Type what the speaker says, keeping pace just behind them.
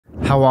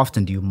How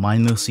often do you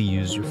mindlessly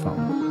use your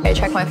phone? I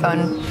check my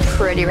phone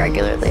pretty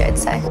regularly, I'd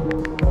say.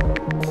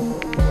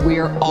 We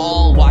are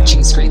all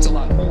watching screens a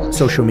lot more.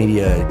 Social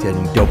media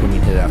getting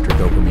dopamine hit after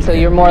dopamine So hit.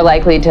 you're more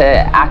likely to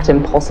act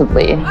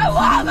impulsively. I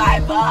want my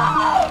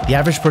phone! The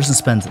average person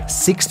spends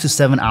 6 to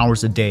 7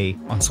 hours a day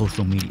on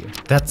social media.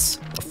 That's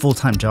a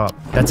full-time job.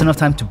 That's enough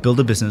time to build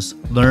a business,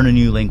 learn a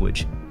new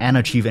language, and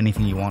achieve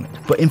anything you wanted.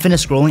 But infinite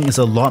scrolling is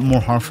a lot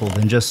more harmful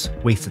than just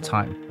wasted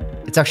time.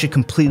 It's actually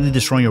completely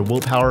destroying your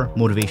willpower,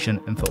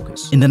 motivation, and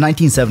focus. In the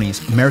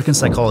 1970s, American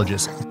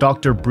psychologist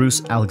Dr.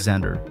 Bruce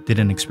Alexander did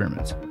an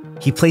experiment.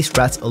 He placed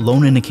rats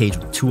alone in a cage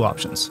with two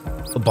options: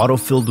 a bottle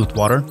filled with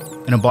water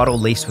and a bottle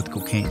laced with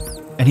cocaine.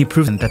 And he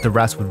proved that the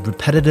rats would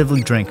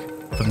repetitively drink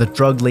from the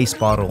drug-laced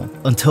bottle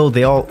until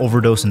they all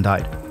overdosed and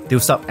died. They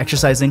would stop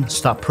exercising,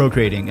 stop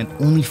procreating, and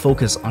only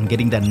focus on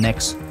getting that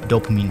next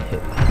dopamine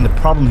hit. And the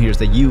problem here is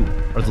that you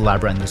are the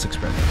lab rat in this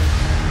experiment.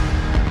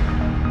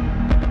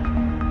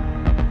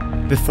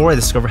 Before I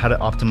discovered how to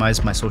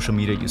optimize my social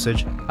media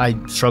usage, I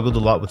struggled a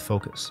lot with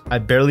focus.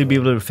 I'd barely be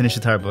able to finish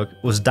the entire book,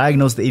 was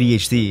diagnosed with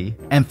ADHD,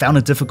 and found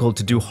it difficult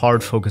to do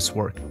hard focus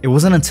work. It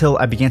wasn't until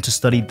I began to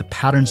study the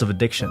patterns of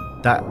addiction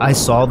that I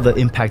saw the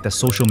impact that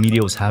social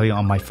media was having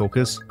on my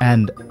focus,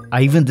 and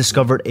I even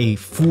discovered a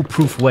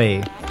foolproof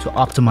way to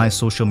optimize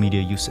social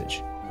media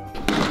usage.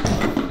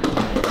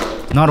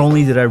 Not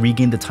only did I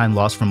regain the time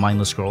lost from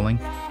mindless scrolling,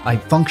 I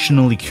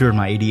functionally cured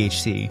my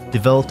ADHD,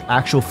 developed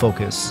actual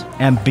focus,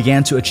 and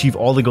began to achieve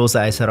all the goals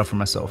that I set out for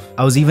myself.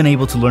 I was even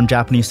able to learn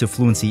Japanese to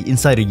fluency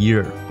inside a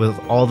year with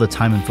all the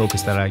time and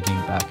focus that I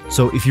gained back.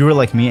 So if you were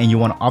like me and you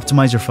want to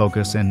optimize your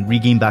focus and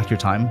regain back your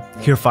time,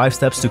 here are 5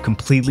 steps to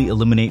completely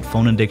eliminate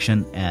phone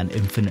addiction and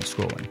infinite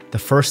scrolling. The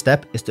first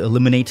step is to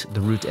eliminate the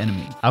root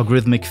enemy: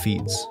 algorithmic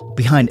feeds.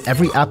 Behind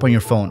every app on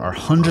your phone are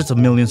hundreds of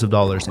millions of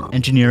dollars in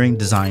engineering,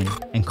 design,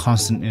 and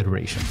constant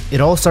iteration. It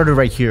all started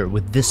right here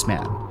with this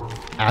man,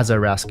 Azar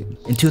Raskin.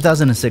 In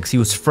 2006, he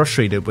was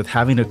frustrated with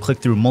having to click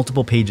through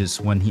multiple pages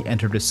when he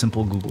entered a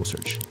simple Google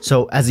search.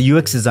 So as a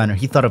UX designer,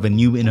 he thought of a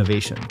new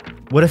innovation.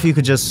 What if you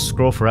could just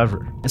scroll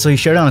forever? And so he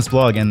shared it on his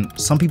blog, and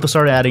some people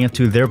started adding it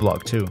to their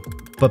blog too.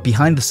 But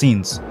behind the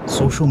scenes,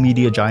 social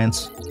media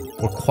giants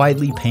were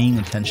quietly paying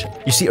attention.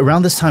 You see,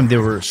 around this time, they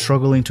were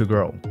struggling to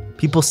grow.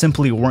 People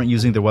simply weren't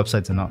using their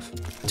websites enough.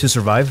 To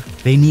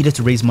survive, they needed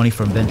to raise money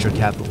from venture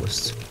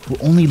capitalists who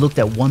only looked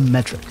at one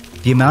metric: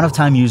 the amount of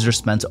time users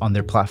spent on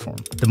their platform.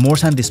 The more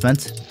time they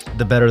spent,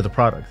 the better the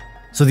product.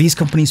 So these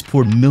companies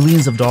poured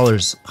millions of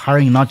dollars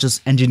hiring not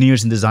just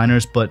engineers and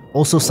designers, but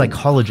also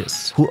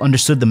psychologists who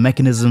understood the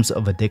mechanisms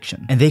of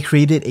addiction. And they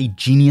created a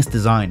genius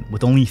design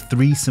with only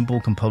 3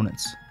 simple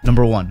components.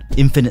 Number 1,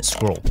 infinite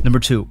scroll. Number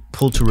 2,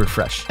 pull to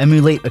refresh.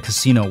 Emulate a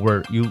casino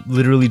where you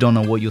literally don't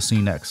know what you'll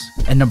see next.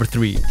 And number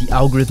 3, the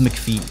algorithmic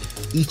feed.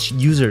 Each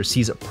user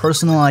sees a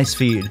personalized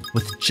feed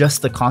with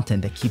just the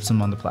content that keeps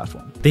them on the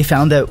platform. They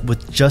found that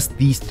with just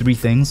these 3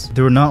 things,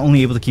 they were not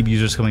only able to keep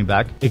users coming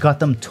back, it got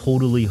them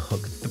totally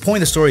hooked. The point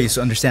of the story is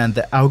to understand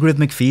that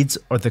algorithmic feeds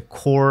are the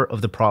core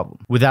of the problem.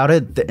 Without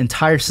it, the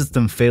entire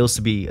system fails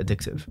to be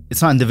addictive.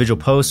 It's not individual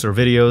posts or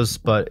videos,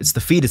 but it's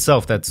the feed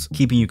itself that's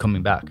keeping you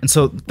coming back. And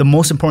so the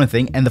most important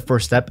thing and the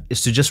first step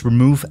is to just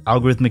remove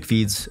algorithmic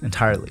feeds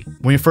entirely.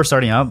 When you're first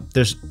starting out,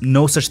 there's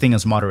no such thing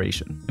as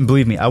moderation. And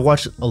believe me, I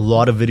watched a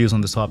lot of videos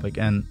on this topic,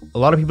 and a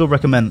lot of people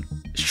recommend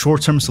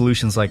short-term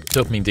solutions like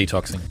dopamine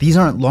detoxing. These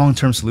aren't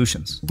long-term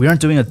solutions. We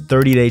aren't doing a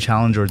 30-day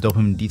challenge or a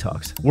dopamine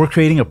detox. We're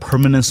creating a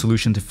permanent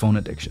solution to phone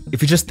addiction.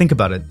 If you just think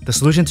about it, the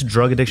solution to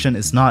drug addiction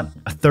is not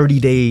a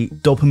 30-day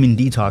dopamine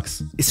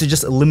detox. It's to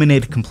just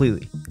eliminate it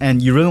completely.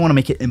 And you really want to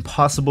make it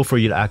impossible for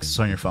you to access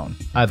on your phone.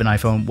 I have an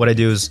iPhone. What I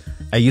do is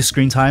I use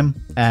screen time,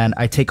 and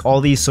I take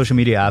all these social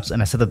media apps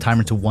and I set the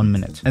timer to 1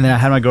 minute. And then I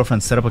had my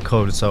girlfriend set up a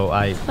code so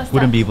I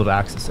wouldn't be able to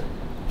access it.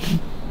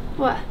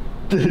 What?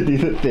 Do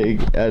the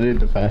thing, edit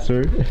the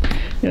password.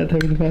 Yeah,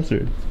 type in the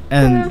password.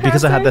 And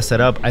because I had that set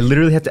up, I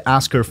literally had to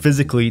ask her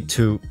physically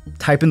to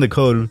type in the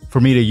code for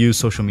me to use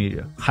social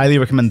media. Highly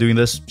recommend doing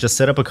this. Just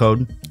set up a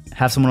code,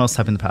 have someone else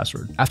type in the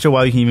password. After a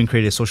while, you can even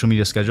create a social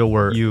media schedule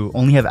where you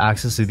only have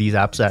access to these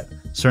apps at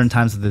certain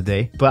times of the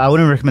day. But I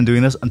wouldn't recommend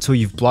doing this until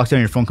you've blocked out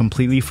your phone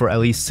completely for at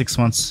least 6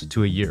 months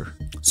to a year.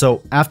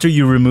 So after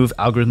you remove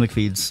algorithmic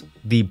feeds,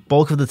 the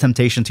bulk of the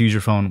temptation to use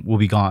your phone will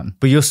be gone.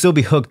 But you'll still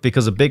be hooked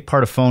because a big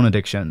part of phone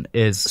addiction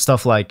is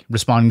stuff like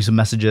responding to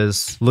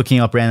messages, looking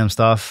up random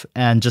stuff,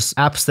 and just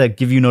apps that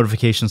give you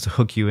notifications to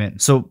hook you in.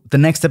 So the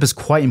next step is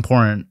quite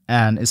important,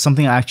 and it's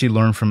something I actually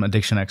learned from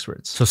addiction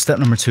experts. So step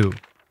number 2,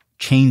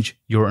 change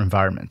your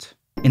environment.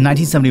 In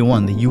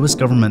 1971, the US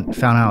government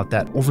found out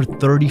that over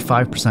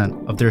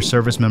 35% of their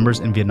service members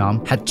in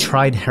Vietnam had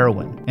tried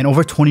heroin, and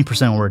over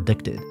 20% were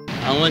addicted.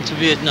 I went to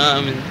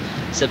Vietnam in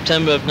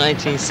September of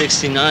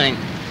 1969,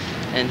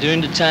 and during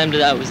the time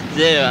that I was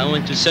there, I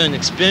went through certain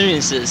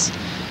experiences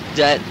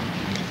that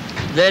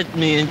led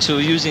me into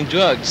using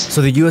drugs.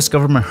 So the US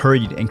government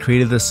hurried and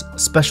created this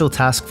special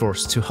task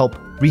force to help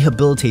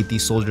rehabilitate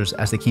these soldiers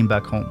as they came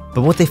back home.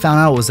 But what they found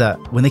out was that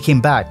when they came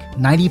back,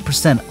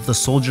 90% of the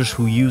soldiers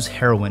who used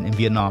heroin in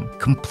Vietnam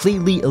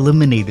completely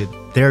eliminated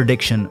their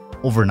addiction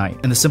overnight.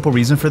 And the simple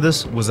reason for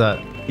this was that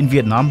in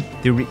Vietnam,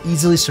 they were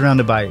easily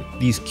surrounded by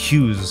these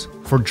queues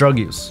for drug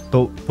use.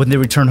 But when they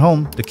returned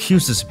home, the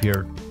queues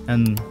disappeared.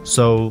 And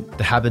so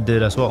the habit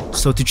did as well.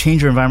 So to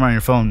change your environment on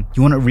your phone,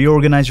 you want to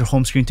reorganize your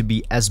home screen to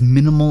be as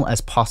minimal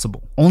as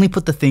possible. Only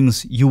put the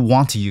things you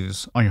want to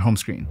use on your home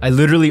screen. I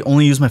literally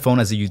only use my phone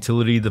as a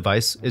utility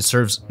device. It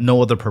serves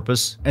no other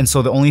purpose. And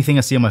so the only thing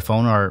I see on my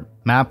phone are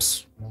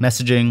maps,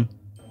 messaging,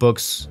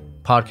 books,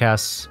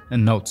 podcasts,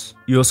 and notes.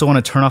 You also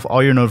want to turn off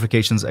all your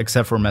notifications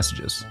except for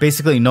messages.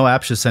 Basically, no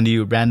app should send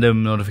you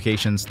random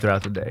notifications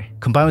throughout the day.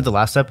 Combined with the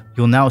last step,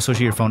 you'll now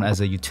associate your phone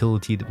as a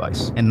utility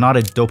device and not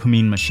a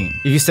dopamine machine.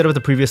 If you set up the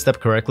previous step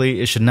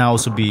correctly, it should now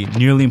also be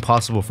nearly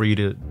impossible for you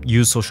to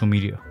use social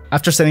media.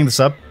 After setting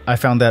this up, I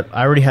found that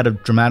I already had a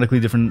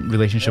dramatically different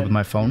relationship with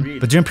my phone.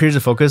 But during periods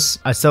of focus,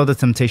 I still had the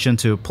temptation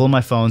to pull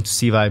my phone to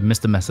see if I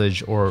missed a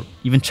message or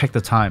even check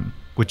the time,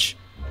 which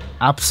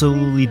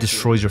absolutely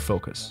destroys your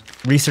focus.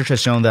 Research has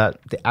shown that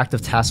the act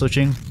of task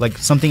switching, like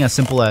something as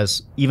simple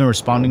as even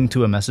responding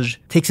to a message,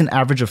 takes an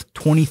average of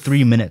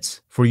 23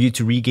 minutes for you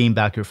to regain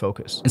back your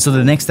focus. And so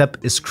the next step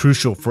is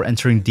crucial for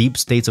entering deep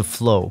states of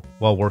flow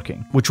while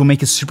working, which will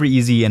make it super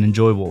easy and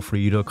enjoyable for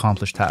you to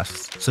accomplish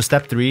tasks. So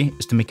step 3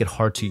 is to make it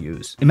hard to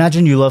use.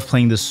 Imagine you love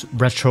playing this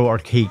retro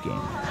arcade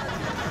game,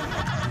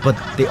 but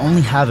they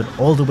only have it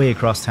all the way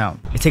across town.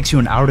 It takes you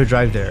an hour to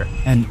drive there,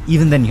 and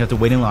even then you have to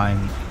wait in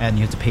line and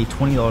you have to pay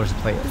 $20 to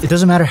play it. It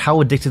doesn't matter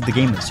how addictive the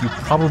game is, you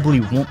probably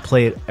won't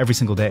play it every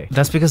single day.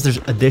 That's because there's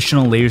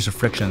additional layers of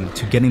friction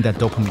to getting that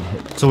dopamine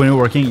hit. So when you're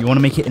working, you want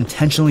to make it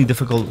intentionally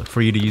difficult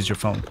for you to use your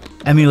phone,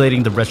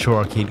 emulating the retro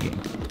arcade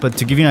game. But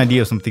to give you an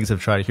idea of some things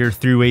I've tried, here are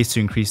 3 ways to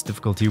increase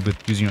difficulty with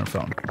using your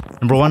phone.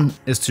 Number 1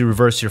 is to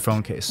reverse your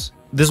phone case.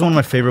 This is one of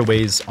my favorite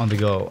ways on the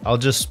go. I'll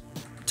just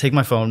take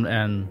my phone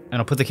and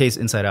I'll put the case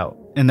inside out.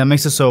 And that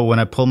makes it so when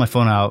I pull my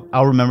phone out,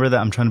 I'll remember that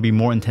I'm trying to be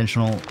more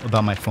intentional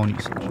about my phone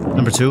usage.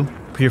 Number 2,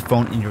 put your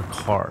phone in your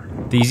car.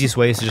 The easiest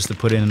way is just to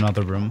put it in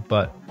another room,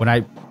 but when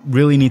I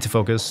really need to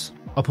focus,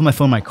 I'll put my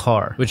phone in my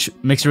car, which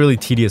makes it really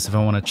tedious if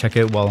I want to check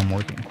it while I'm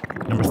working.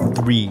 Number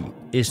 3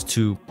 is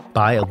to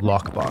buy a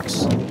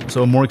lockbox.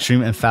 So a more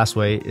extreme and fast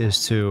way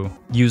is to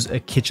use a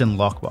kitchen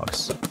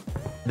lockbox.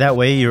 That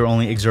way, you're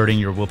only exerting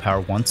your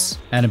willpower once,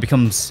 and it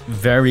becomes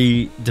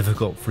very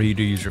difficult for you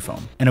to use your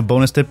phone. And a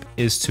bonus tip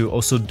is to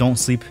also don't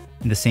sleep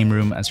in the same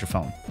room as your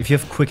phone. If you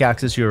have quick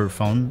access to your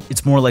phone,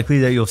 it's more likely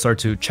that you'll start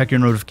to check your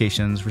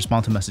notifications,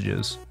 respond to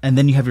messages, and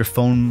then you have your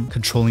phone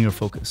controlling your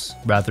focus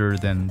rather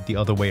than the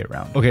other way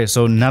around. Okay,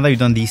 so now that you've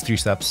done these 3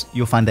 steps,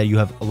 you'll find that you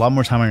have a lot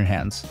more time on your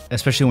hands,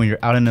 especially when you're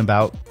out and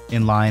about,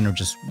 in line, or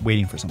just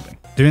waiting for something.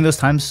 During those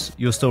times,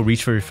 you'll still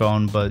reach for your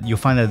phone, but you'll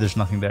find that there's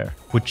nothing there,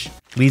 which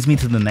leads me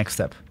to the next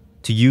step: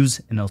 to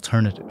use an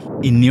alternative.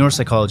 In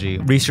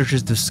neuropsychology,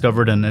 researchers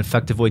discovered an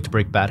effective way to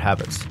break bad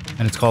habits,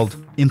 and it's called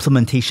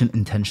implementation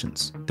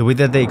intentions. The way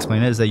that they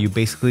explain it is that you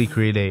basically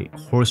create a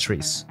horse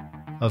race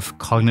of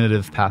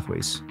cognitive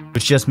pathways,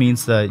 which just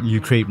means that you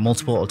create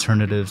multiple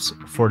alternatives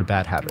for the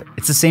bad habit.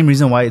 It's the same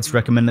reason why it's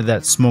recommended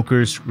that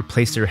smokers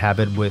replace their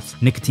habit with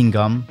nicotine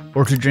gum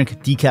or to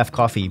drink decaf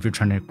coffee if you're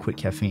trying to quit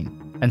caffeine.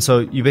 And so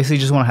you basically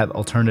just want to have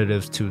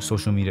alternatives to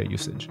social media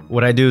usage.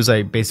 What I do is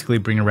I basically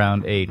bring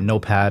around a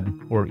notepad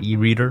or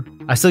e-reader.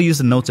 I still use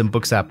the Notes and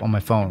Books app on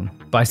my phone,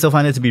 but I still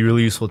find it to be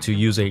really useful to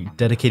use a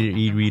dedicated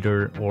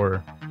e-reader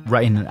or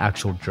write in an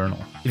actual journal.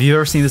 If you've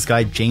ever seen this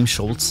guy, James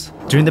Schultz,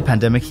 during the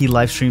pandemic, he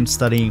live streamed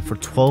studying for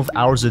 12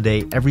 hours a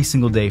day, every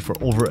single day for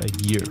over a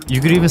year.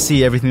 You could even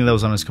see everything that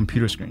was on his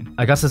computer screen.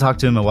 I got to talk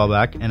to him a while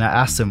back and I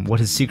asked him what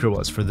his secret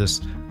was for this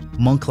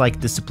monk-like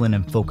discipline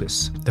and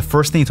focus. The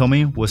first thing he told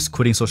me was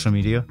quitting social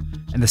media,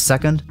 and the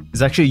second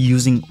is actually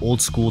using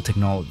old school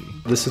technology.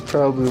 This is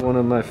probably one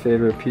of my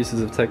favorite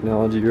pieces of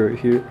technology right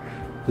here.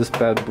 This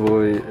bad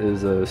boy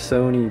is a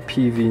Sony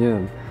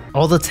PVM.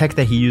 All the tech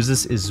that he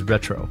uses is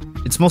retro.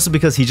 It's mostly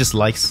because he just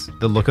likes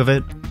the look of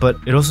it, but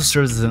it also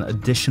serves as an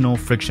additional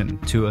friction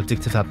to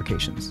addictive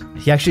applications.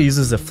 He actually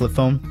uses a flip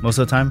phone most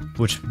of the time,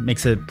 which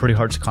makes it pretty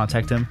hard to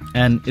contact him.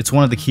 And it's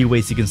one of the key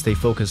ways he can stay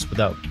focused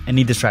without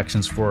any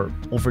distractions for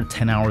over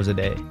 10 hours a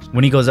day.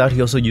 When he goes out,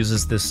 he also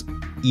uses this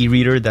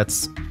e-reader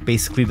that's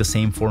basically the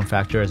same form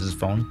factor as his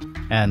phone.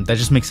 And that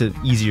just makes it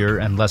easier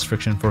and less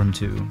friction for him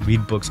to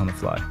read books on the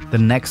fly. The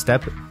next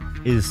step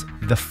is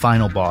the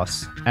final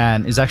boss,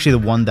 and is actually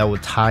the one that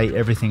would tie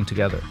everything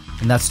together,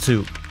 and that's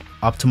to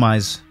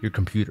optimize your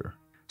computer.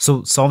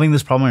 So solving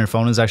this problem on your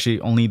phone is actually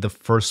only the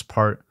first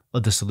part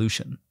of the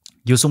solution.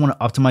 You also want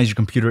to optimize your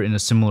computer in a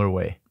similar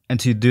way, and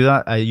to do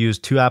that I use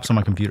 2 apps on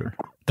my computer.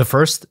 The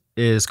first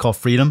is called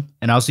Freedom,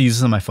 and I also use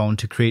this on my phone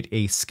to create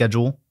a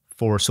schedule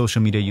for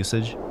social media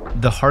usage.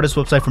 The hardest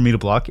website for me to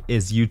block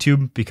is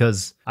YouTube,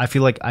 because I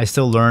feel like I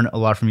still learn a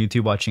lot from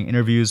YouTube watching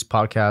interviews,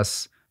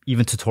 podcasts,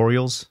 even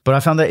tutorials. But I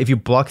found that if you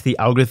block the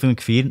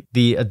algorithmic feed,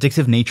 the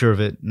addictive nature of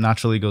it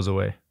naturally goes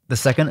away. The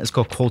second is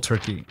called Cold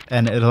Turkey,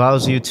 and it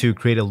allows you to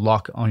create a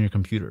lock on your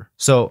computer.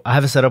 So I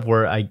have a setup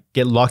where I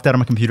get locked out of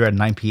my computer at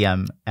 9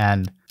 p.m.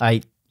 and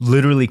I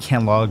literally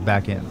can't log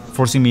back in,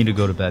 forcing me to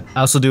go to bed.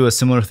 I also do a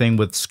similar thing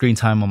with screen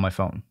time on my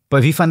phone. But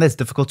if you find that it's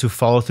difficult to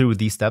follow through with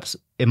these steps,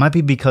 it might be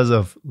because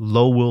of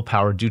low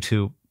willpower due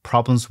to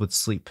problems with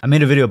sleep. I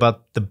made a video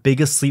about the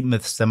biggest sleep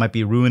myths that might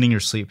be ruining your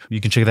sleep. You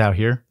can check that out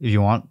here if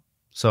you want.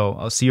 So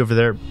I'll see you over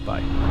there.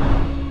 Bye.